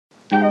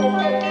It's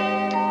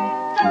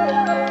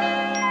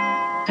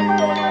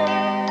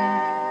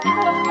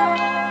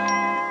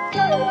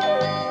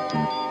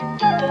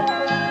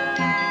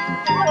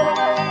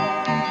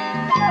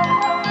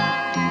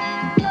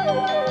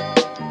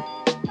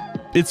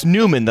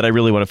Newman that I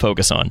really want to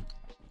focus on.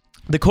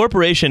 The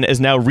corporation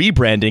is now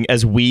rebranding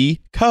as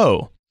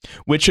WeCo,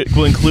 which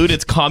will include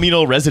its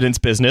communal residence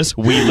business,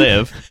 We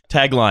Live.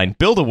 Tagline,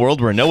 build a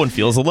world where no one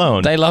feels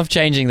alone. They love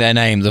changing their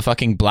name, the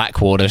fucking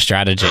Blackwater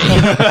strategy.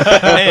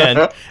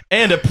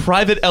 and a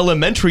private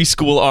elementary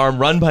school arm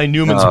run by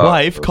Newman's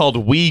wife called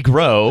We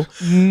Grow.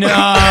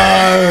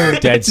 No!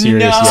 Dead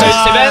serious. No.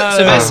 Yes.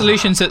 So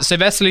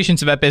their solution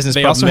to their business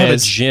They problem also have a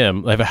is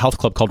gym. They have a health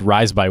club called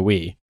Rise by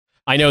We.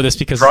 I know this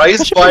because Rise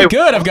it's by- pretty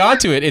good. I've gone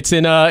to it. It's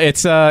in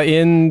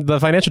the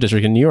financial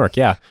district in New York.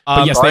 Yeah,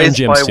 but yes, they have Rise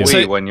gyms by too.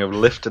 we when you're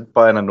lifted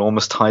by an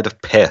enormous tide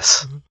of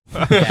piss.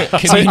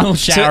 Communal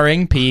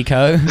showering,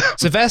 Pico.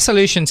 so their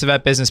solution to their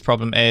business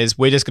problem is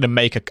we're just going to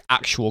make an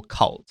actual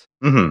cult.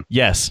 Mm-hmm.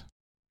 Yes.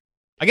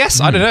 I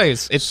guess I don't know.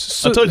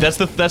 It's I told you, that's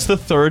the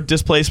third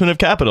displacement of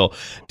capital.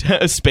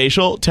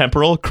 Spatial,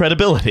 temporal,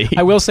 credibility.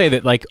 I will say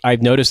that, like,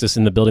 I've noticed this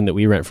in the building that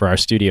we rent for our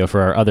studio for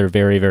our other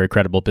very, very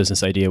credible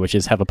business idea, which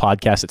is have a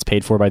podcast that's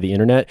paid for by the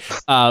internet.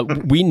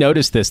 We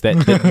noticed this,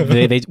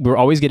 that we're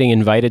always getting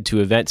invited to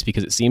events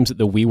because it seems that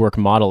the WeWork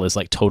model is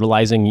like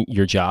totalizing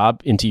your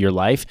job into your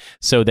life,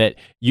 so that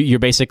you're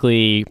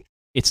basically...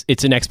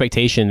 It's an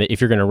expectation that if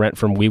you're going to rent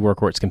from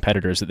WeWork or its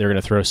competitors, that they're going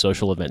to throw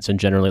social events and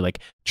generally like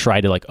try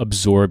to like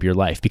absorb your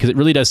life, because it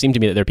really does seem to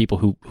me that there are people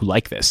who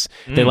like this.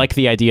 They like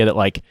the idea that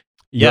like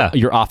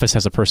your office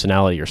has a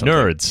personality or something.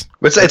 Nerds.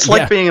 It's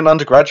like being an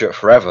undergraduate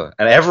forever,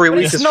 and every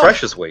week is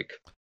Freshers Week.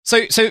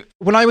 So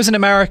when I was in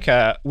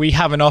America, we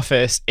have an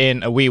office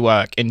in a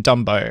WeWork in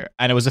Dumbo,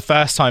 and it was the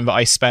first time that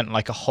I spent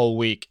like a whole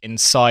week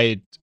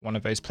inside one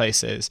of those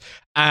places.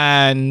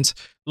 And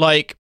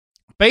like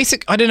I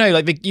don't know,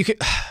 like you could.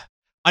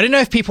 I don't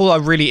know if people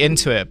are really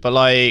into it, but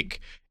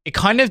like it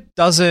kind of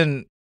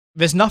doesn't.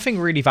 There's nothing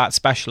really that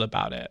special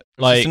about it.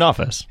 Like it's an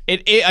office.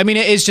 I mean,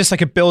 it is just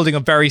like a building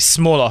of very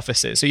small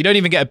offices. So you don't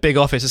even get a big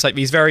office. It's like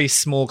these very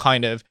small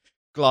kind of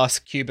glass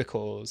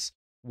cubicles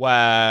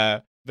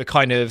where the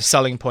kind of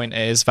selling point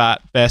is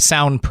that they're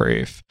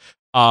soundproof.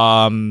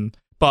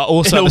 But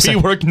also in a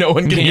WeWork, no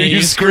one can hear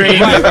you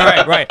scream.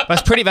 Right.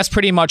 That's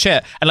pretty much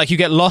it. And like you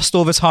get lost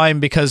all the time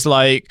because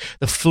like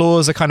the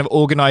floors are kind of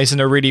organized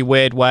in a really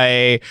weird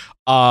way.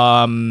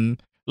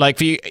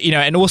 Like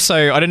and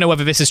also I don't know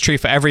whether this is true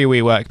for every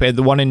WeWork, but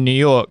the one in New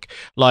York,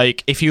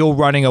 like if you're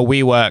running a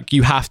WeWork,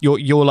 you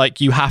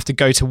have to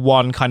go to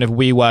one kind of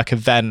WeWork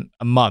event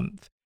a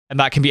month, and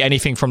that can be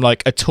anything from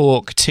like a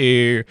talk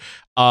to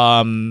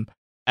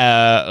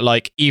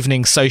like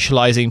evening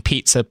socializing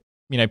pizza,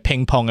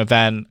 ping pong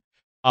event.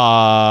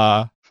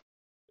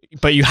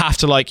 But you have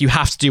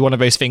to do one of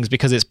those things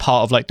because it's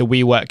part of like the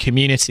WeWork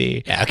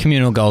community. Yeah, a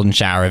communal golden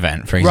shower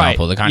event, for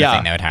example, the kind of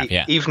thing they would have.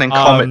 Yeah, evening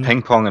comet,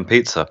 ping pong, and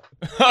pizza.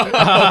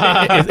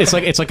 It's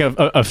like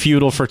a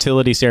feudal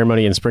fertility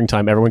ceremony in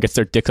springtime. Everyone gets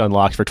their dick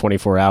unlocked for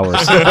 24 hours.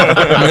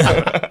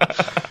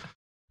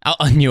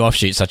 A new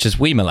offshoot such as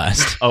We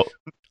Molest. Oh.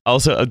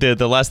 Also,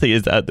 the last thing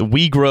is that the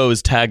We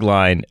Grow's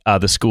tagline,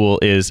 the school,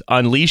 is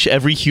unleash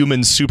every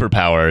human's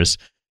superpowers.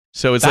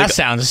 So it's that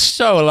sounds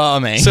so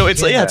alarming. So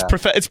it's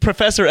it's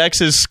Professor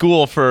X's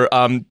school for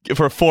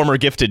former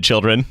gifted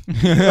children. What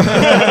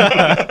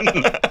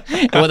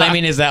they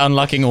mean is they're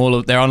unlocking all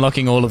of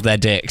their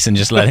dicks and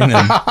just letting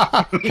them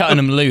cutting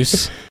them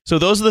loose. So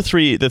those are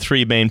the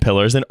three main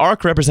pillars, and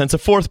ARC represents a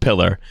fourth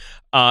pillar.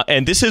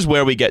 And this is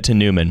where we get to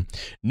Newman.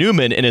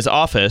 Newman in his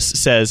office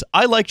says,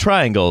 "I like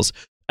triangles,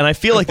 and I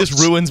feel like this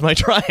ruins my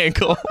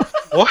triangle."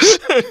 What?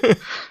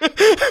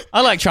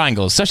 I like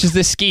triangles, such as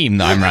this scheme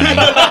that I'm running.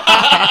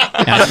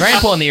 Now, it's very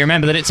important that you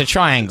remember that it's a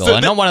triangle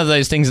and not one of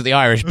those things that the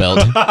Irish build.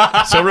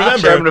 So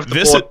remember,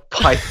 this is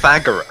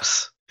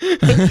Pythagoras.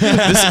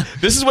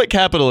 This is what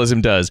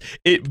capitalism does.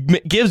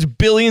 It gives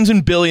billions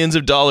and billions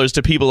of dollars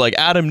to people like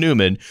Adam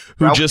Newman,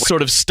 who just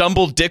sort of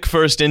stumbled dick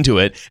first into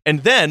it,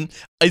 and then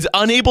is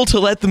unable to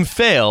let them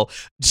fail,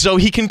 so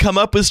he can come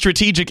up with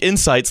strategic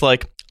insights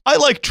like, I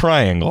like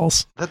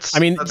triangles. That's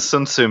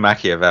Sun Tzu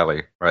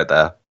Machiavelli right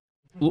there.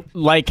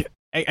 Like,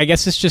 I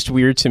guess it's just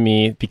weird to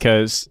me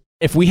because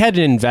if we had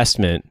an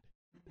investment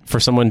for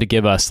someone to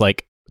give us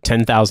like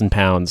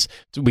 £10,000,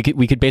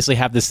 we could basically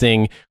have this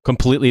thing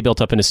completely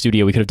built up in a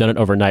studio. We could have done it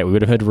overnight. We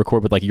would have had to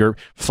record with like your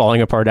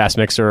falling apart ass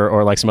mixer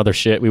or like some other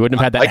shit. We wouldn't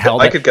have had that.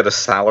 I could get a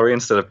salary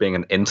instead of being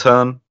an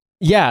intern.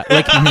 Yeah,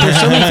 like there's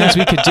so many things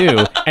we could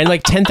do, and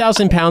like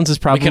 £10,000 is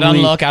probably we could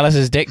unlock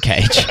Alice's dick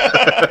cage.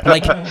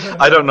 Like,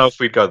 I don't know if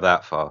we'd go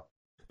that far.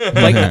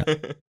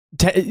 Like,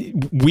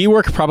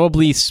 WeWork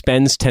probably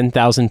spends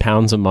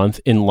 £10,000 a month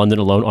in London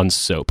alone on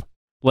soap.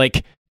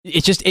 Like,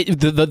 it's just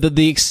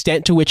the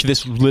extent to which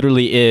this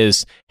literally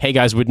is, hey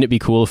guys, wouldn't it be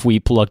cool if we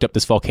plugged up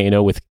this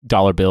volcano with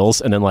dollar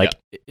bills and then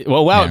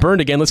well, wow, it burned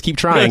again, let's keep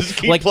trying. Just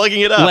keep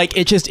plugging it up. Like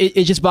it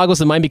just boggles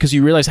the mind, because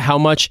you realize how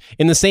much,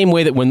 in the same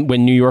way that when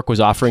New York was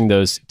offering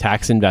those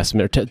tax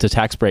investment or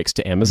tax breaks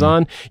to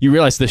Amazon, you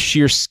realize the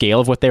sheer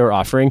scale of what they were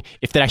offering.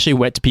 If that actually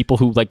went to people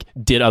who like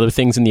did other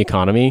things in the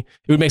economy,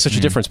 it would make such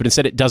a difference. But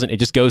instead it doesn't. It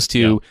just goes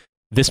to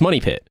this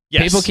money pit.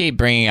 Yes. People keep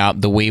bringing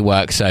up the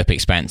WeWork soap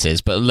expenses,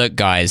 but look,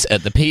 guys,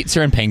 at the pizza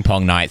and ping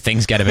pong night,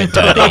 things get a bit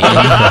dirty.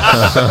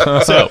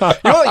 So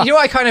you know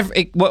what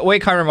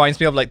it kind of reminds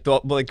me of, like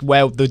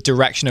where the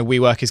direction of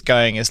WeWork is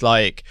going is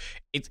like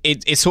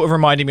it's sort of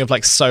reminding me of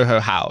like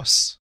Soho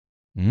House,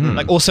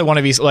 like also one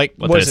of these like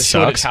what is it,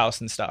 Shoreditch House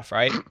and stuff,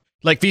 right?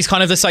 Like these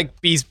kind of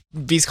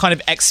these kind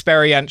of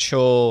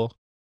experiential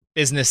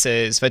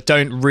businesses that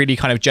don't really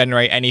kind of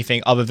generate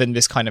anything other than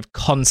this kind of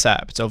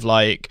concept of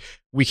like,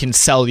 we can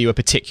sell you a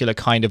particular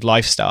kind of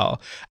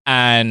lifestyle.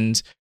 And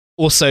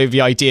also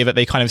the idea that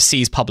they kind of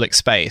seize public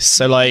space.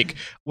 So like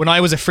when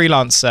I was a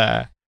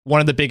freelancer, one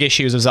of the big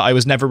issues was that I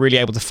was never really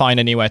able to find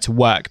anywhere to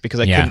work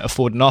because I couldn't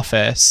afford an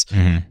office.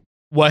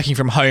 Working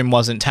from home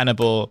wasn't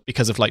tenable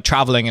because of like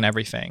traveling and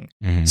everything.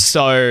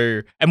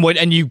 So,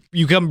 and you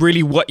become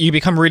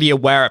really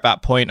aware at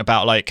that point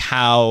about like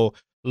how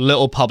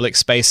little public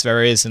space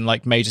there is in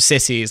like major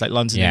cities like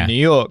London and New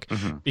York,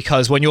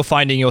 because when you're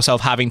finding yourself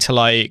having to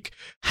like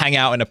hang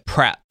out in a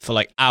prep for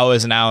like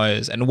hours and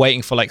hours and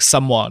waiting for like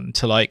someone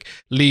to like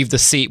leave the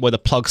seat where the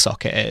plug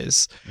socket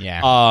is,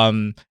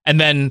 and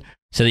then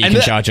so that you can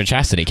charge your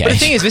chastity case. But the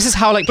thing is, this is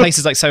how like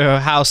places like Soho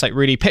House like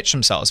really pitch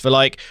themselves. They're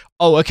like,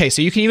 oh, okay,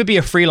 so you can either be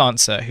a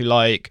freelancer who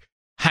like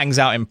hangs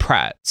out in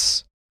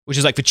Pratts, which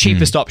is like the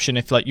cheapest option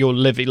if like you're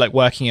living like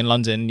working in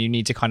London, you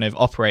need to kind of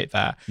operate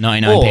there.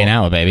 99p an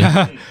hour, baby.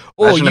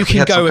 Or you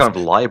can go with kind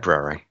of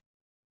library.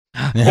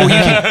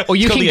 or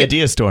you can the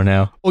idea store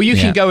now. Or you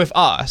can go with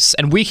us,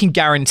 and we can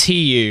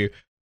guarantee you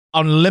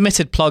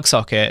unlimited plug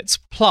sockets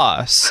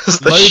plus It's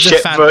the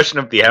shit version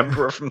of the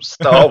Emperor from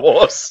Star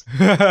Wars.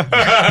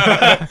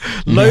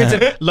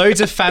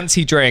 loads of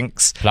fancy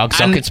drinks, plug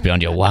sockets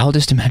beyond your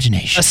wildest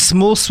imagination, a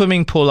small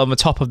swimming pool on the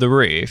top of the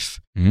roof,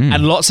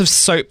 and lots of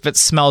soap that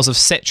smells of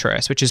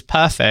citrus, which is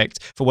perfect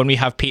for when we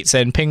have pizza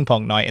and ping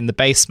pong night in the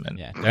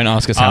basement. Don't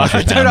ask us how much we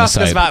spend don't on ask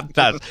the us soap. about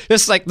that.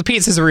 Just like the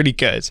pizzas are really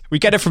good. We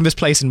get it from this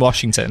place in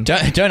Washington.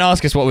 Don't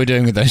ask us what we're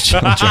doing with those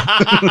children.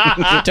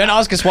 Don't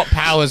ask us what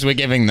powers we're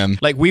giving them.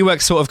 Like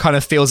WeWork sort of kind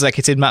of feels like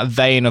it's in that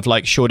vein of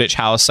like Shoreditch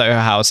House, Soho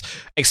House.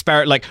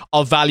 Like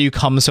our value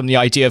comes from the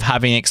idea of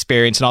having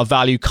experience, and our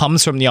value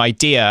comes from the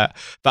idea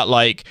that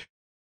like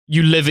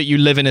you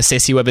live in a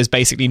city where there's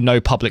basically no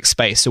public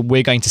space. So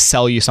we're going to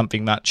sell you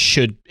something that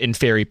should, in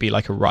theory, be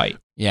like a right.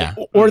 Yeah.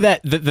 Or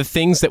that the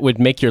things that would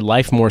make your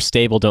life more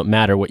stable don't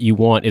matter. What you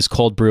want is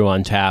cold brew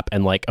on tap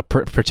and like a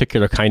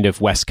particular kind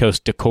of West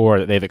Coast decor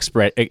that they've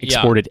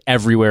exported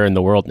everywhere in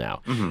the world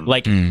now.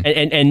 Like,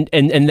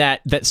 and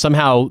that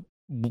somehow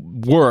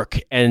work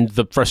and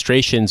the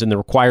frustrations and the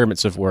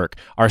requirements of work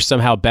are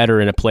somehow better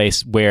in a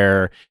place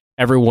where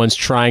everyone's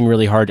trying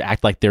really hard to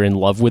act like they're in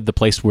love with the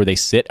place where they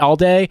sit all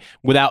day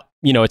without,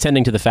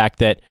 attending to the fact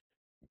that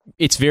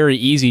it's very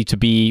easy to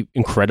be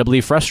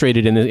incredibly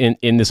frustrated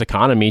in this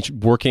economy,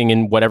 working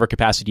in whatever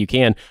capacity you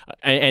can.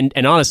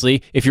 And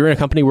honestly, if you're in a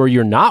company where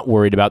you're not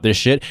worried about this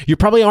shit, you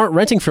probably aren't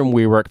renting from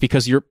WeWork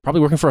because you're probably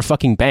working for a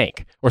fucking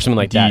bank or something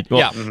like that.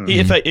 Well,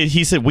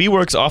 he said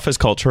WeWork's office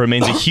culture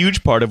remains a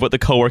huge part of what the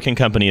co-working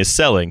company is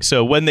selling.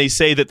 So when they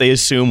say that they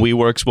assume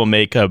WeWorks will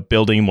make a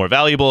building more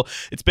valuable,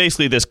 it's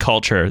basically this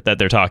culture that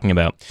they're talking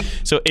about.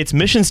 So its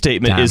mission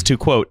statement is to,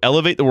 quote,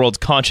 elevate the world's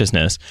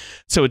consciousness.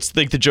 So it's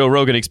like the Joe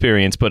Rogan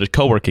experience, but a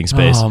co-working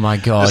space. Oh my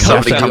god!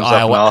 Somebody comes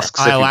up and asks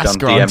if you've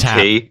done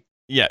DMT.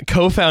 Yeah,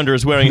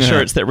 co-founders wearing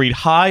shirts that read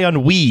 "High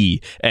on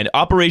We" and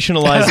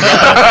 "Operationalize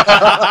Love."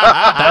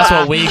 That's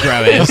what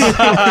WeGrow is.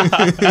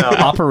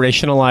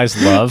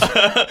 Operationalize love.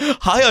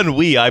 High on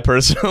We, I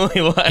personally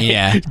like.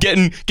 Yeah,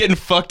 getting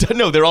fucked up.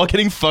 No, they're all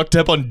getting fucked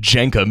up on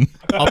Jenkum.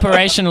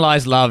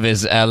 Operationalize Love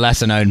is a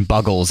lesser-known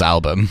Buggles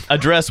album.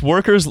 Address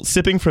workers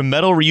sipping from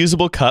metal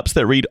reusable cups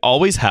that read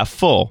 "Always half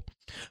full."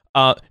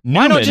 Why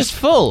not just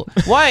full?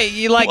 Why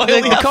you like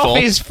the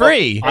coffee is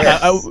free?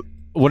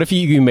 What if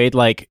you made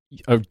like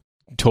a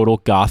total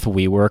goth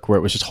WeWork where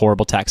it was just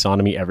horrible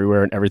taxonomy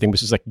everywhere and everything was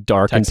just like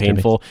dark and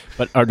painful,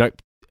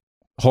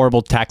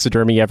 horrible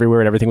taxidermy everywhere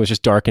and everything was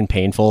just dark and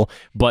painful,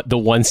 but the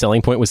one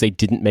selling point was they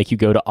didn't make you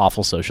go to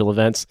awful social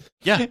events?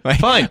 Yeah,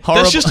 fine.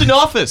 That's just an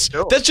office.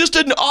 That's just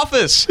an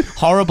office.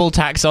 Horrible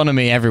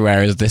taxonomy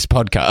everywhere is this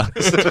podcast.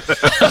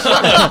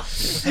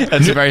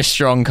 That's a very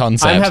strong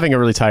concept. I'm having a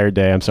really tired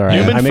day. I'm sorry.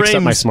 I mixed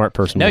up my smart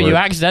person. No, you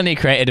accidentally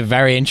created a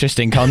very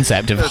interesting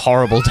concept of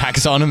horrible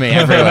taxonomy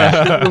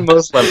everywhere.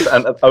 Muslim,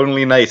 and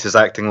only Nate is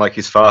acting like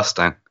he's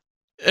fasting.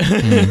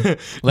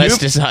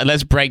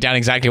 Let's break down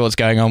exactly what's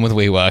going on with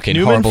WeWork in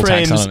Newman horrible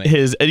frames taxonomy.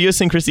 his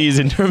idiosyncrasies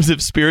in terms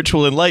of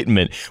spiritual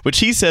enlightenment, which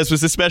he says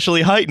was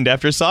especially heightened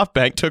after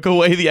SoftBank took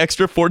away the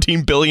extra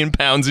 14 billion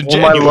pounds in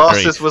January. My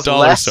losses was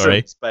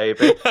lessons,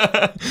 baby.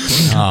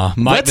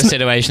 Mike the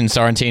Situation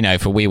Sorrentino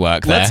for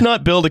WeWork there. Let's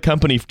not build a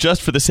company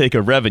just for the sake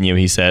of revenue,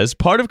 he says.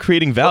 Part of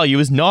creating value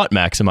is not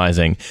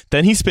maximizing.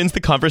 Then he spins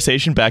the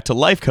conversation back to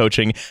life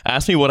coaching,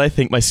 asking me what I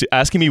think my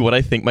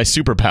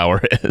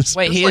superpower is.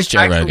 Wait, he is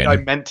Joe Rogan. I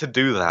meant to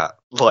do that.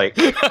 Like,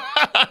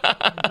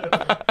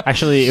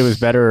 actually, it was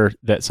better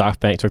that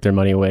SoftBank took their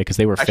money away because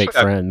they were fake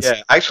friends.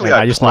 I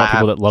just want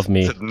people that love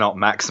me to not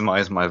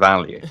maximize my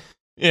value.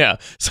 Yeah,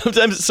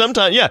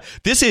 sometimes, yeah.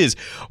 This is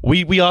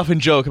we often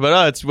joke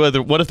about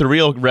what if the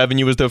real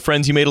revenue was the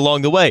friends you made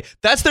along the way?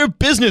 That's their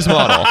business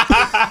model.